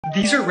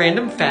These are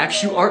random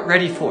facts you aren't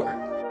ready for.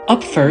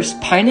 Up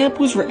first,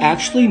 pineapples were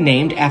actually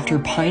named after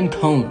pine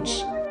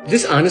cones.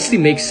 This honestly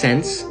makes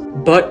sense,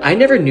 but I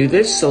never knew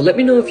this, so let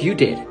me know if you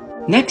did.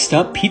 Next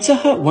up, Pizza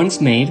Hut once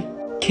made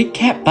Kit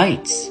Kat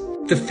Bites.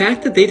 The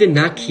fact that they did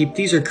not keep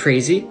these are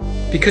crazy,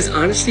 because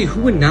honestly,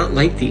 who would not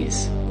like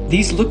these?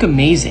 These look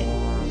amazing.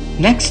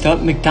 Next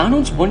up,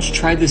 McDonald's once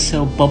tried to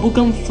sell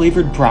bubblegum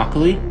flavored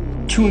broccoli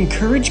to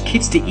encourage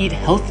kids to eat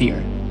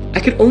healthier.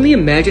 I could only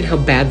imagine how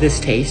bad this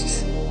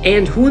tastes,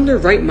 and who in their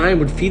right mind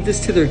would feed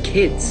this to their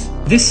kids?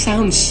 This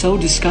sounds so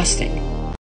disgusting.